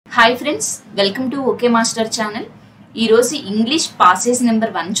Hi friends, welcome to okay master channel. ఈరోజు English passage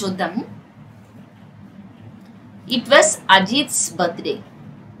number 1 చూద్దాము. It was అజిత్స్ birthday.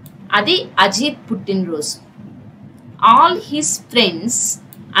 అది అజిత్ పుట్టినరోజు. All his friends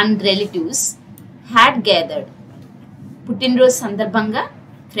and relatives had gathered. పుట్టినరోజు సందర్భంగా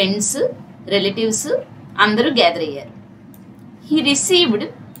friends, relatives అందరూ gather అయ్యారు. He received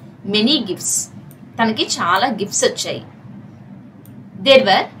many gifts. తనకి చాలా గిఫ్ట్స్ వచ్చాయి. There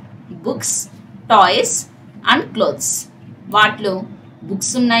were books, toys and clothes. వాటిలో బుక్స్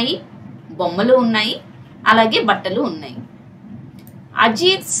ఉన్నాయి, బొమ్మలు ఉన్నాయి, అలాగే బట్టలు ఉన్నాయి.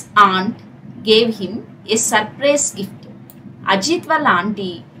 అజిత్స్ aunt gave him a surprise gift. Ajit వాళ్ళ ఆంటీ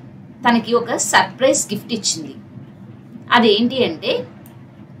తనకి ఒక సర్ప్రైజ్ గిఫ్ట్ ఇచ్చింది. అదేంటి అంటే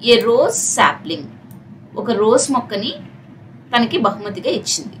ఏ రోజ్ సాప్లింగ్. ఒక రోజ్ మొక్కని తనకి బహుమతిగా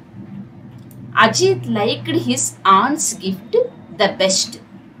ఇచ్చింది. Ajit liked his aunts gift the best.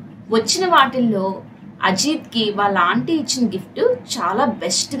 వచ్చిన వాటిల్లో అజిత్కి వాళ్ళ ఆంటీ ఇచ్చిన గిఫ్ట్ చాలా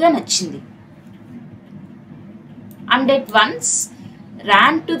బెస్ట్గా నచ్చింది. And at once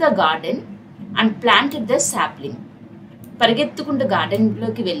Ryan to the garden and planted the sapling. పరిగెత్తుకుంటూ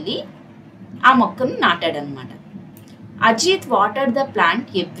గార్డెన్లోకి వెళ్ళి ఆ మొక్కను నాటాడనమాట. Ajit water the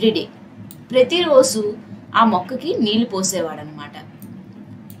plant everyday. ప్రతిరోజు ఆ మొక్కకి నీళ్లు పోసేవాడనమాట.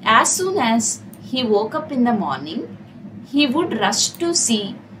 As soon as he woke up in the morning he would rush to see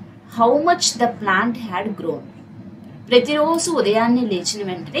how much the plant had grown. ప్రతిరోజు ఉదయాన్నే లేచిన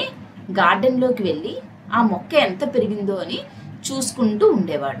వెంటనే గార్డెన్లోకి వెళ్ళి ఆ మొక్క ఎంత పెరిగిందో అని చూసుకుంటూ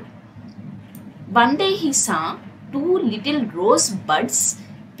ఉండేవాడు. One day he saw 2 little rose buds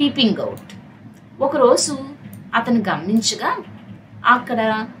peeping out. ఒకరోజు అతను గమనించగా అక్కడ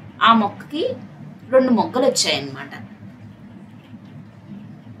ఆ మొక్కకి 2 మొగ్గలు వచ్చాయన్నమాట.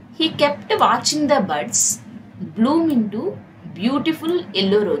 He kept watching the buds Bloom into beautiful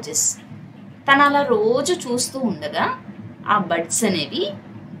yellow roses. తను అలా రోజు చూస్తూ ఉండగా ఆ బడ్స్ అనేవి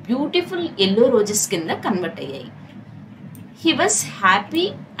బ్యూటిఫుల్ ఎల్లో రోజెస్ కింద కన్వర్ట్ అయ్యాయి. He was happy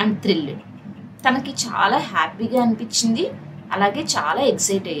and thrilled. తనకి చాలా హ్యాపీగా అనిపించింది, అలాగే చాలా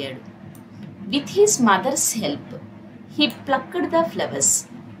ఎక్సైట్ అయ్యాడు. With his mothers help he plucked the flowers.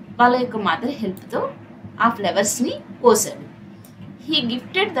 వాళ్ళ యొక్క మదర్ హెల్ప్తో ఆ ఫ్లవర్స్ని కోసాడు. He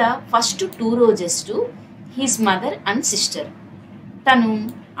gifted the first 2 roses to his mother and sister. తను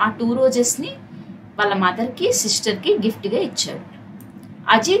ఆ 2 రోజెస్ని వాళ్ళ మదర్కి, సిస్టర్కి గిఫ్ట్గా ఇచ్చాడు.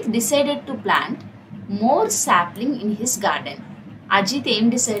 Ajit decided to plant more sapling in his garden. Ajit ఏం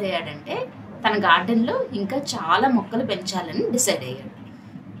డిసైడ్ అయ్యాడంటే తన గార్డెన్లో ఇంకా చాలా మొక్కలు పెంచాలని డిసైడ్ అయ్యాడు.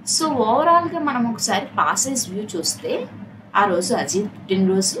 సో ఓవరాల్గా మనం ఒకసారి పాసేజ్ వ్యూ చూస్తే, ఆ రోజు అజిత్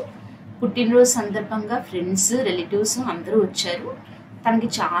పుట్టినరోజు సందర్భంగా ఫ్రెండ్స్, రిలేటివ్స్ అందరూ వచ్చారు. తనకి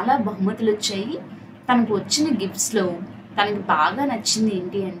చాలా బహుమతులు వచ్చాయి. తనకు వచ్చిన గిఫ్ట్స్లో తనకి బాగా నచ్చింది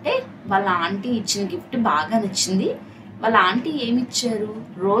ఏంటి అంటే వాళ్ళ ఆంటీ ఇచ్చిన గిఫ్ట్ బాగా నచ్చింది. వాళ్ళ ఆంటీ ఏమి ఇచ్చారు?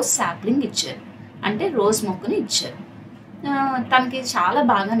 రోజ్ సాప్లింగ్ ఇచ్చారు, అంటే రోజ్ మొక్కను ఇచ్చారు. తనకి చాలా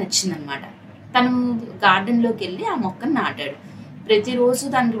బాగా నచ్చింది అనమాట. తను గార్డెన్లోకి వెళ్ళి ఆ మొక్కను నాటాడు. ప్రతిరోజు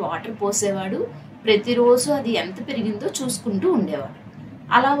దానికి వాటర్ పోసేవాడు. ప్రతిరోజు అది ఎంత పెరిగిందో చూసుకుంటూ ఉండేవాడు.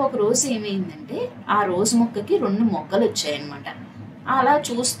 అలా ఒక రోజు ఏమైందంటే ఆ రోజ్ మొక్కకి 2 మొగ్గలు వచ్చాయన్నమాట. అలా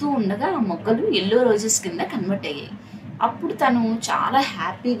చూస్తూ ఉండగా ఆ మొగ్గలు ఎల్లో రోజెస్ కింద కన్వర్ట్ అయ్యాయి. అప్పుడు తను చాలా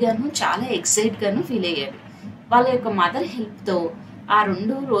హ్యాపీగాను, చాలా ఎక్సైట్గాను ఫీల్ అయ్యాడు. వాళ్ళ యొక్క మదర్ హెల్ప్తో ఆ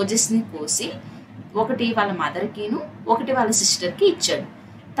 2 రోజెస్ని కోసి ఒకటి వాళ్ళ మదర్కిను, ఒకటి వాళ్ళ సిస్టర్కి ఇచ్చాడు.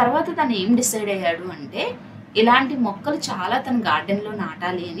 తర్వాత తను ఏం డిసైడ్ అయ్యాడు అంటే ఇలాంటి మొక్కలు చాలా తన గార్డెన్లో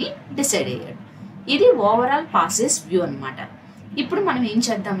నాటాలి అని డిసైడ్ అయ్యాడు. ఇది ఓవరాల్ పాసేజ్ వ్యూ అనమాట. ఇప్పుడు మనం ఏం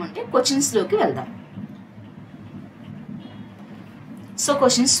చేద్దామంటే క్వశ్చన్స్లోకి వెళ్దాం. సో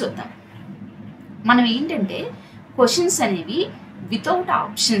క్వశ్చన్స్ చూద్దాం. మనం ఏంటంటే క్వశ్చన్స్ అనేవి వితౌట్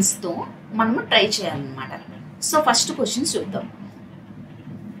ఆప్షన్స్తో మనము ట్రై చేయాలన్నమాట. సో ఫస్ట్ క్వశ్చన్ చూద్దాం.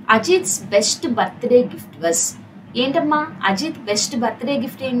 అజిత్స్ బెస్ట్ బర్త్డే గిఫ్ట్ వాస్. ఏంటమ్మా అజిత్ బెస్ట్ బర్త్డే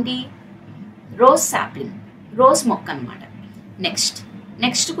గిఫ్ట్ ఏంటి? రోజ్ సాప్లింగ్, రోజ్ మొక్క అనమాట.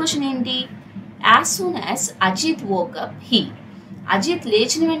 నెక్స్ట్ క్వశ్చన్ ఏంటి? As soon as Ajit woke up Ajit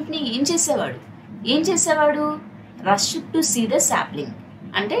లేచిన వెంటనే ఏం చేసేవాడు? Rush to see the sapling,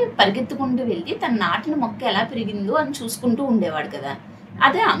 అంటే పరిగెత్తుకుంటూ వెళ్ళి తన నాటిన మొక్క ఎలా పెరిగిందో అని చూసుకుంటూ ఉండేవాడు కదా.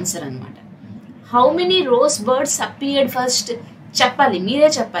 అదే ఆన్సర్ అనమాట. How many rose birds appeared first? చెప్పాలి, మీరే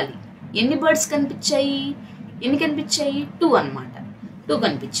చెప్పాలి. ఎన్ని బర్డ్స్ కనిపించాయి? 2 అనమాట. 2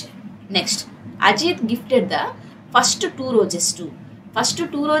 కనిపించాయి. Next Ajit gifted the first 2 roses to. First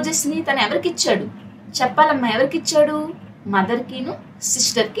 2 రోజెస్ని తను ఎవరికి ఇచ్చాడు? చెప్పాలమ్మా, ఎవరికి ఇచ్చాడు? మదర్కిను,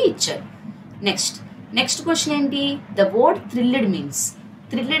 సిస్టర్కి ఇచ్చాడు. నెక్స్ట్ క్వశ్చన్ ఏంటి? The word thrilled means.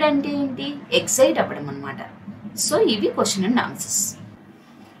 Thrilled అంటే ఏంటి? ఎక్సైట్ అవ్వడం అనమాట. సో ఇవి క్వశ్చన్ అండ్ ఆన్సర్స్.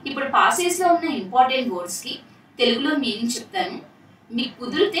 ఇప్పుడు పాసేజ్లో ఉన్న ఇంపార్టెంట్ వర్డ్స్కి తెలుగులో మీనింగ్ చెప్తాను. మీకు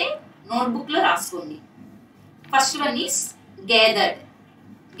కుదిరితే నోట్బుక్లో రాసుకోండి. First one is గేదర్డ్.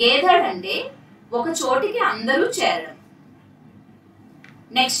 గేదర్డ్ అంటే ఒక చోటికి అందరూ చేరడం.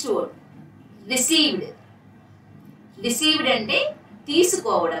 Next word received. రిసీవ్డ్ అంటే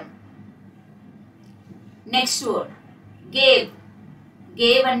తీసుకోవడం. Next word gave.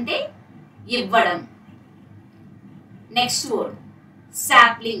 గేవ్ అంటే ఇవ్వడం. Next word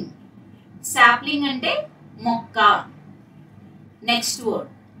sapling. సాప్లింగ్ అంటే మొక్క. Next word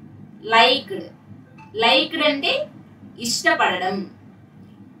liked. లైక్డ్ అంటే ఇష్టపడడం.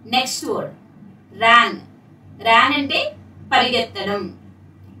 Next word Ryan. ర్యాన్ అంటే పరిగెత్తడం.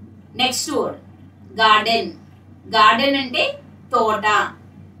 Next word garden. గార్డెన్ అంటే తోట.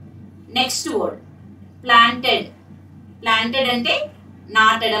 Next word planted. ప్లాంటెడ్ అంటే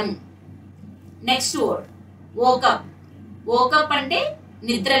నాటడం. Next word woke up. వోకప్ అంటే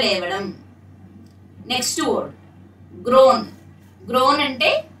నిద్ర లేవడం. Next word grown. గ్రోన్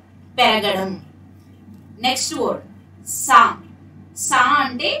అంటే పెరగడం. నెక్స్ట్ వర్డ్ సా. సా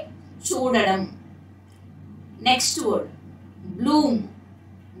అంటే చూడడం. Next word Bloom.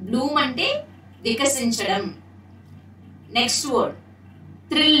 బ్లూమ్ అంటే వికసించడం. Next word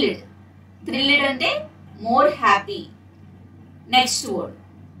thrilled. థ్రిల్డ్ అంటే మోర్ హ్యాపీ. Next word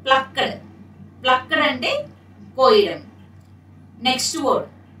ప్లక్కడ్. ప్లక్కడ్ అంటే కోయడం. Next word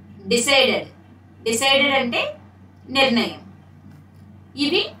decided. డిసైడెడ్ అంటే నిర్ణయం.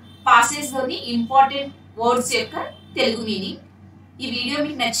 ఇవి పాసేజ్లోని ఇంపార్టెంట్ వర్డ్స్ యొక్క తెలుగు మీనింగ్. ఈ వీడియో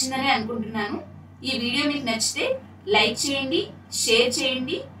మీకు నచ్చిందని అనుకుంటున్నాను. ఈ వీడియో మీకు నచ్చితే లైక్ చేయండి, షేర్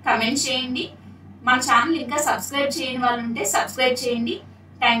చేయండి, కమెంట్ చేయండి. మన ఛానల్ ఇంకా సబ్స్క్రైబ్ చేయని వాళ్ళు ఉంటే సబ్స్క్రైబ్ చేయండి.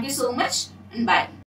 Thank you so much and bye.